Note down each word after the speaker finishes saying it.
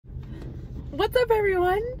What's up,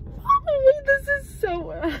 everyone? Oh, this is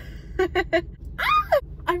so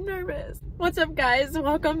I'm nervous. What's up, guys?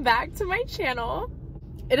 Welcome back to my channel.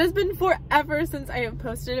 It has been forever since I have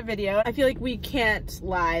posted a video. I feel like we can't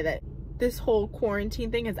lie that this whole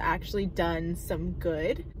quarantine thing has actually done some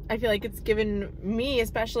good. I feel like it's given me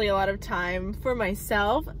especially a lot of time for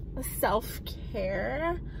myself,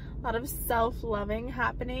 self-care, a lot of self-loving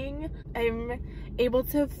happening. I'm able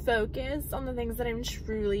to focus on the things that I'm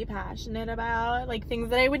truly passionate about, like things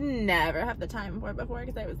that I would never have the time for before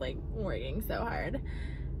because I was like working so hard.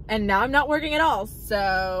 And now I'm not working at all,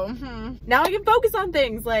 so now I can focus on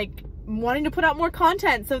things like wanting to put out more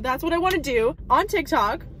content. So that's what I want to do on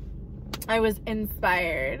TikTok. I was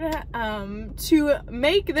inspired to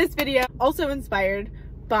make this video, also inspired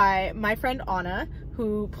by my friend Anna,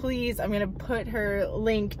 who, please, I'm gonna put her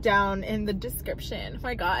link down in the description. Oh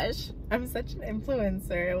my gosh, I'm such an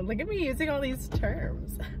influencer. Look at me using all these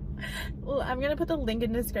terms. Well, I'm gonna put the link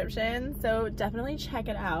in the description, so definitely check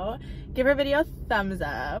it out. Give her video a thumbs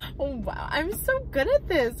up. Oh wow, I'm so good at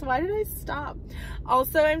this. Why did I stop?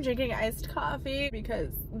 Also, I'm drinking iced coffee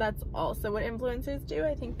because that's also what influencers do.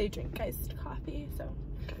 I think they drink iced coffee, so.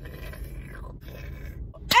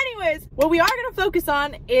 Anyways, what we are gonna focus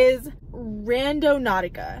on is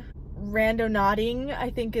Randonautica. Randonauting, I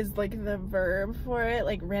think, is like the verb for it,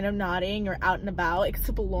 like randonauting or out and about,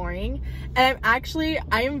 exploring. And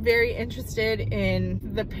I am very interested in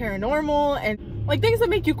the paranormal and like things that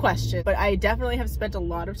make you question. But I definitely have spent a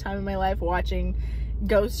lot of time in my life watching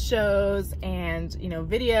ghost shows and, you know,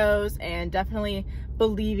 videos, and definitely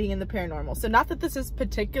believing in the paranormal. So not that this is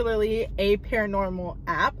particularly a paranormal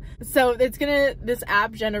app. So this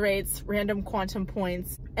app generates random quantum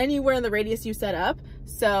points anywhere in the radius you set up.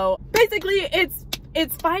 So basically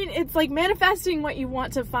it's fine. It's like manifesting what you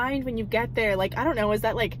want to find when you get there. Like, I don't know, is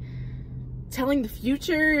that like telling the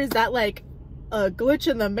future? Is that like a glitch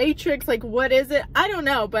in the matrix? Like, what is it? I don't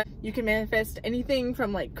know, but you can manifest anything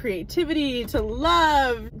from like creativity to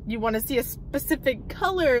love. You want to see a specific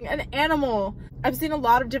color, an animal. I've seen a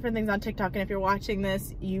lot of different things on TikTok, and if you're watching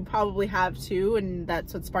this, you probably have too, and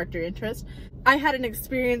that's what sparked your interest. I had an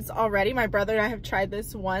experience already. My brother and I have tried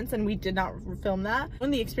this once, and we did not film that. When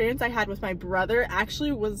the experience I had with my brother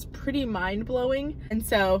actually was pretty mind-blowing, and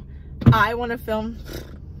so I want to film,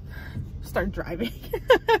 start driving.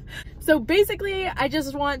 So basically, I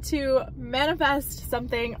just want to manifest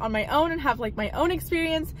something on my own and have like my own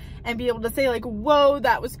experience and be able to say like, whoa,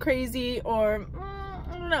 that was crazy, or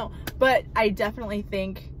I don't know. But I definitely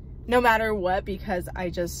think no matter what, because I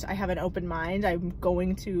have an open mind, I'm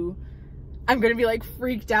going to be like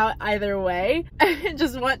freaked out either way. I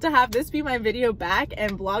just want to have this be my video back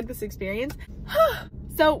and vlog this experience.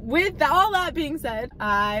 So with all that being said,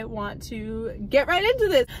 I want to get right into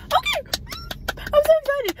this. Okay, I'm so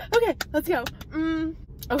excited. Okay, let's go.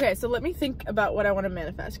 Okay, so let me think about what I want to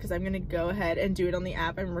manifest, because I'm gonna go ahead and do it on the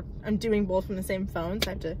app. I'm doing both from the same phone, so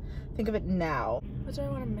I have to think of it now. What do I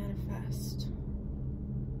want to manifest?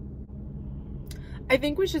 I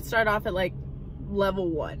think we should start off at like level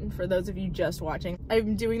 1 for those of you just watching.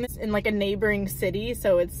 I'm doing this in like a neighboring city,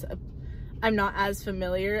 so I'm not as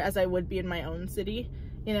familiar as I would be in my own city,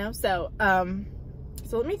 you know? So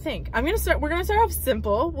so let me think. We're gonna start off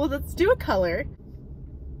simple. Well, let's do a color.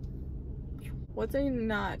 What's a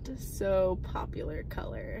not so popular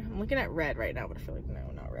color? I'm looking at red right now, but I feel like no,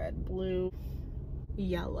 not red. Blue,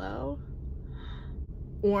 yellow,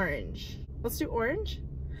 orange. Let's do orange.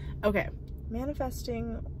 Okay,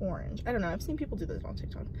 manifesting orange. I don't know, I've seen people do this on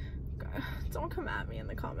TikTok. God, don't come at me in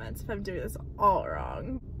the comments if I'm doing this all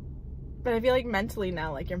wrong. But I feel like mentally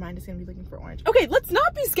now, like your mind is gonna be looking for orange. Okay, let's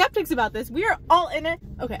not be skeptics about this. We are all in it.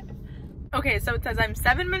 Okay, so it says I'm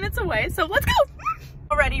 7 minutes away, so let's go.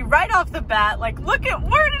 Already, right off the bat, like look at,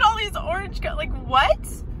 where did all these orange go? Like what?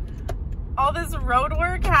 All this road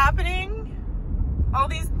work happening? All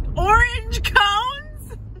these orange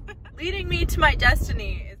cones? Leading me to my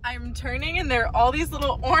destiny. I'm turning and there are all these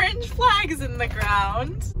little orange flags in the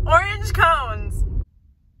ground. Orange cones.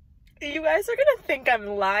 You guys are gonna think I'm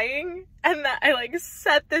lying and that I like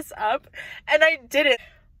set this up, and I didn't.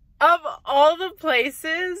 Of all the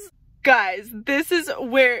places, guys, this is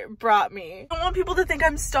where it brought me. I don't want people to think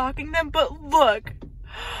I'm stalking them, but look.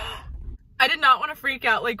 I did not want to freak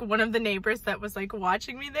out like one of the neighbors that was like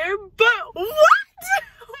watching me there, but what?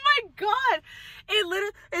 Oh my god.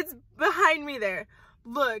 It's behind me there.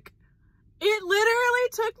 Look. It literally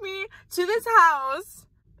took me to this house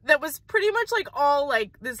that was pretty much like all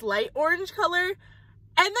like this light orange color,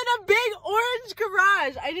 and then a big orange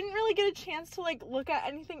garage. I didn't really get a chance to like look at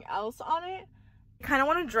anything else on it. I kind of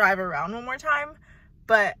want to drive around one more time,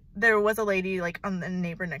 but there was a lady like on the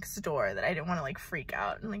neighbor next door that I didn't want to like freak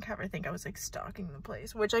out and like have her think I was like stalking the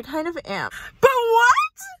place, which I kind of am. But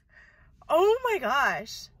what? Oh my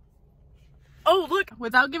gosh. Oh, look,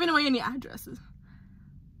 without giving away any addresses.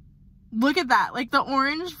 Look at that. Like, the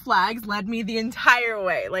orange flags led me the entire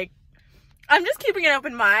way. Like, I'm just keeping an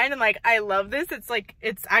open mind, and like, I love this. It's like,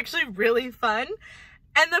 it's actually really fun.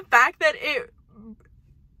 And the fact that it,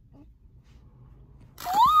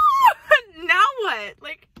 now what?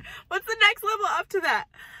 Like, what's the next level up to that?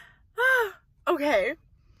 Okay.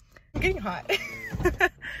 I'm getting hot.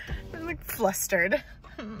 I'm like flustered.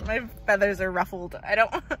 My feathers are ruffled. I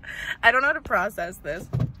don't know how to process this.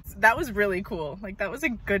 That was really cool. Like, that was a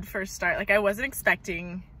good first start. Like, I wasn't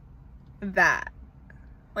expecting that.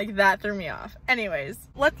 Like, that threw me off. Anyways,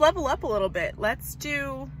 let's level up a little bit. Let's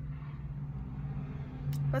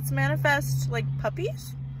manifest like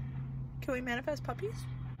puppies. Can we manifest puppies?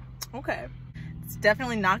 Okay. It's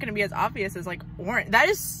definitely not going to be as obvious as like orange. That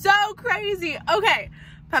is so crazy. Okay.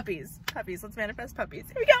 Puppies. Let's manifest puppies.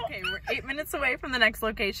 Here we go. Okay, we're 8 minutes away from the next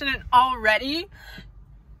location, and already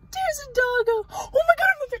there's a doggo. Oh my god,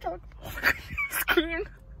 I love your dog. Oh my god, scream.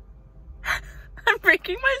 I'm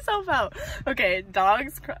breaking myself out. Okay,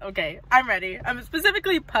 dogs. Okay, I'm ready. I'm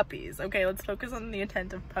specifically puppies. Okay, let's focus on the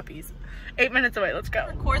intent of puppies. 8 minutes away. Let's go.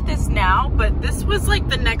 Record this now, but this was like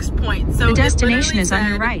the next point. So the destination is on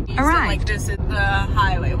your right. Arrived. Like, this is the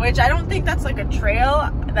highway, which I don't think that's like a trail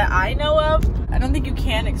that I know of. I don't think you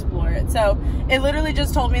can explore it. So it literally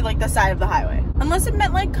just told me like the side of the highway. Unless it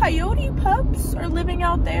meant like coyote pups are living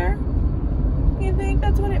out there. You think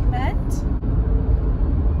that's what it meant?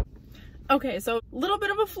 Okay, so a little bit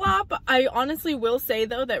of a flop. I honestly will say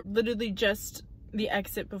though that literally just the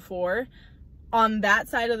exit before, on that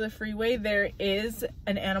side of the freeway, there is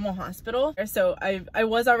an animal hospital. So I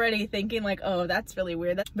was already thinking like, oh, that's really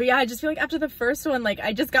weird. But yeah, I just feel like after the first one, like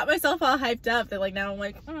I just got myself all hyped up that like now I'm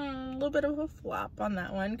like, a little bit of a flop on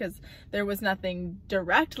that one because there was nothing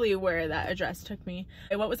directly where that address took me.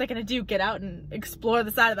 And what was I gonna do? Get out and explore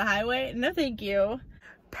the side of the highway? No, thank you.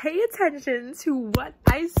 Pay attention to what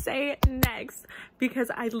I say next because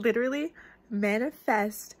I literally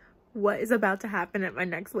manifest what is about to happen at my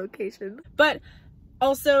next location. But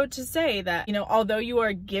also to say that, you know, although you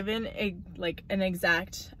are given an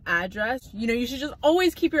exact address, you know, you should just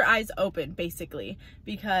always keep your eyes open basically,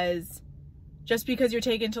 because just because you're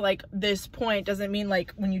taken to like this point doesn't mean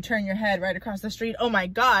like when you turn your head right across the street, oh my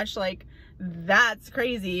gosh, like that's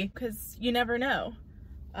crazy, because you never know.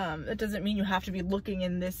 It doesn't mean you have to be looking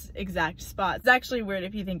in this exact spot. It's actually weird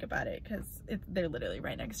if you think about it, because they're literally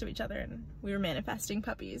right next to each other and we were manifesting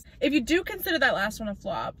puppies. If you do consider that last one a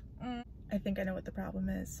flop, I think I know what the problem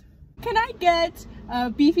is. Can I get a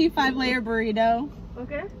beefy 5-layer burrito?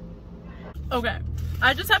 Okay. Okay,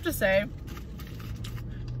 I just have to say,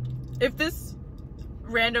 if this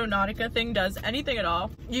Randonautica thing does anything at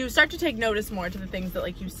all, you start to take notice more to the things that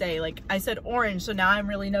like you say. Like I said orange, so now I'm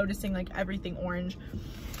really noticing like everything orange.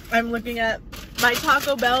 I'm looking at my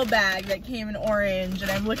Taco Bell bag that came in orange,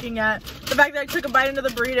 and I'm looking at the fact that I took a bite into the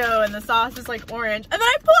burrito and the sauce is like orange, and then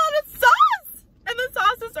I pull out a sauce and the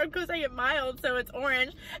sauce is, because I get mild, so it's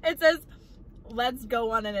orange. It says, let's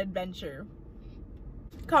go on an adventure.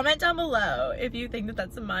 Comment down below if you think that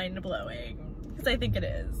that's mind-blowing, because I think it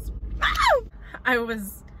is. I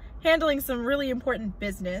was handling some really important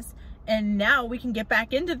business, and now we can get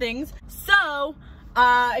back into things. So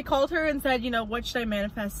I called her and said, you know, what should I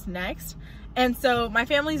manifest next? And so my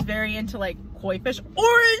family's very into like koi fish.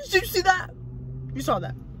 Orange, did you see that? You saw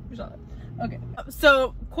that. You saw that. Okay.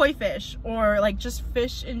 So koi fish, or like just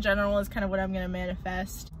fish in general, is kind of what I'm gonna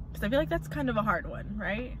manifest, because I feel like that's kind of a hard one,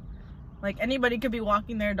 right? Like anybody could be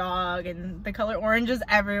walking their dog and the color orange is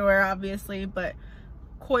everywhere, obviously, but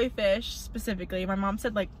koi fish specifically. My mom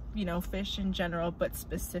said like, you know, fish in general, but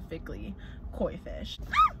specifically koi fish.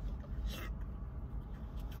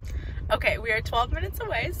 Okay, we are 12 minutes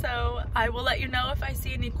away, so I will let you know if I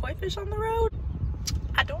see any koi fish on the road.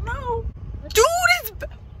 I don't know. Dude, it's...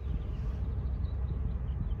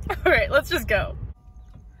 Alright, let's just go.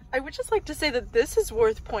 I would just like to say that this is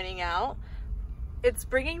worth pointing out. It's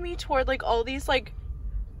bringing me toward like all these like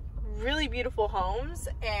really beautiful homes,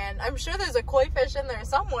 and I'm sure there's a koi fish in there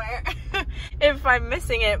somewhere if I'm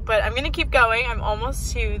missing it, but I'm gonna keep going. I'm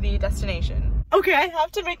almost to the destination. Okay, I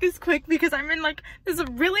have to make this quick because I'm in like this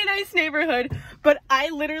really nice neighborhood, but I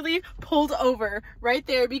literally pulled over right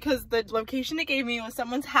there because the location it gave me was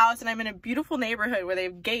someone's house, and I'm in a beautiful neighborhood where they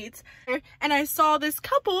have gates, and I saw this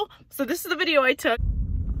couple. So this is the video I took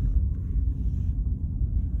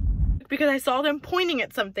because I saw them pointing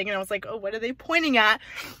at something, and I was like, oh, what are they pointing at?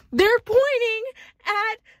 They're pointing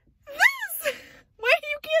at this! Wait,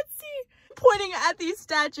 you can't see. Pointing at these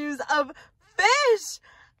statues of fish.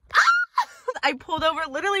 Ah! I pulled over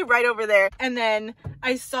literally right over there. And then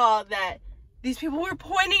I saw that these people were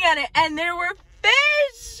pointing at it and there were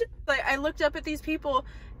fish. Like, I looked up at these people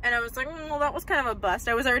and I was like, well, that was kind of a bust.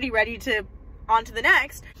 I was already ready to on to the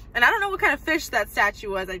next. And I don't know what kind of fish that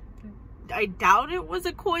statue was. I doubt it was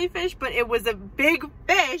a koi fish, but it was a big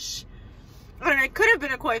fish. I don't know, it could have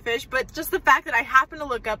been a koi fish, but just the fact that I happened to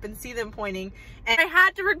look up and see them pointing, and I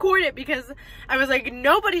had to record it because I was like,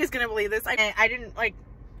 nobody is gonna believe this. I didn't like,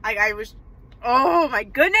 I was, oh my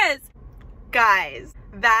goodness. Guys,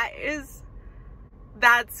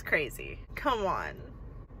 that's crazy. Come on.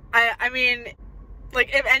 I mean,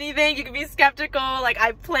 like, if anything, you can be skeptical. Like,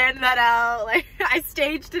 I planned that out. Like, I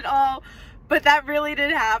staged it all, but that really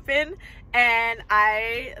did happen. And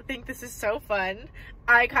I think this is so fun.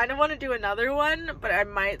 I kind of want to do another one, but I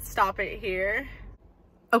might stop it here.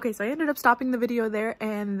 Okay, so I ended up stopping the video there,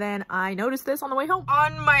 and then I noticed this on the way home.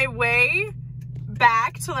 On my way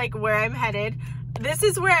back to like where I'm headed, this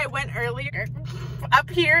is where I went earlier. Up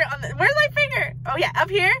here on the, where's my finger? Oh yeah, up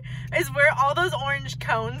here is where all those orange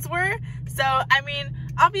cones were. So, I mean,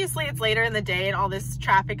 obviously it's later in the day and all this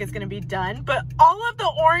traffic is gonna be done, but all of the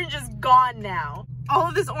orange is gone now. All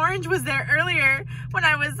of this orange was there earlier when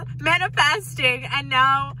I was manifesting, and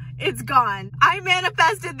now it's gone. I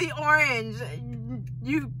manifested the orange.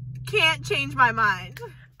 You can't change my mind.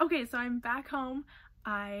 Okay, so I'm back home.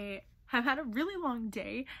 I have had a really long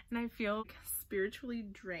day and I feel spiritually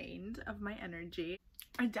drained of my energy.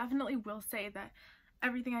 I definitely will say that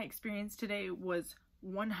everything I experienced today was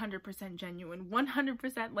 100% genuine,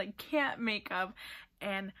 100% like can't make up,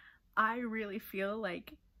 and I really feel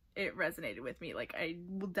like it resonated with me. Like, I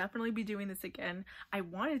will definitely be doing this again. I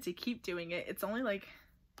wanted to keep doing it. It's only like,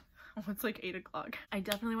 oh, it's like 8 o'clock. I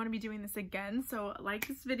definitely want to be doing this again, so like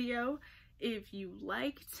this video if you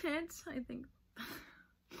liked it. I think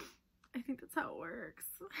that's how it works.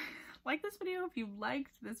 Like this video if you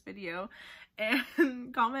liked this video,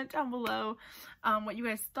 and comment down below what you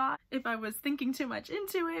guys thought. If I was thinking too much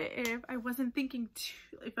into it, if I wasn't thinking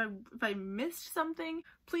too, if I missed something,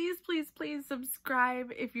 please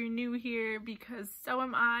subscribe if you're new here, because so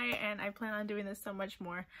am I, and I plan on doing this so much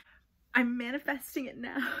more. I'm manifesting it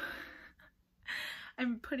now.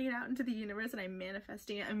 I'm putting it out into the universe and I'm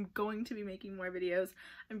manifesting it. I'm going to be making more videos.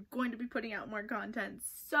 I'm going to be putting out more content.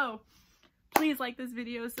 So please like this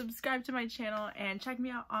video, subscribe to my channel, and check me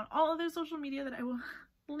out on all other social media that I will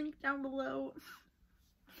link down below.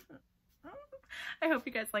 I hope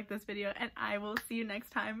you guys like this video, and I will see you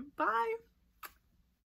next time. Bye!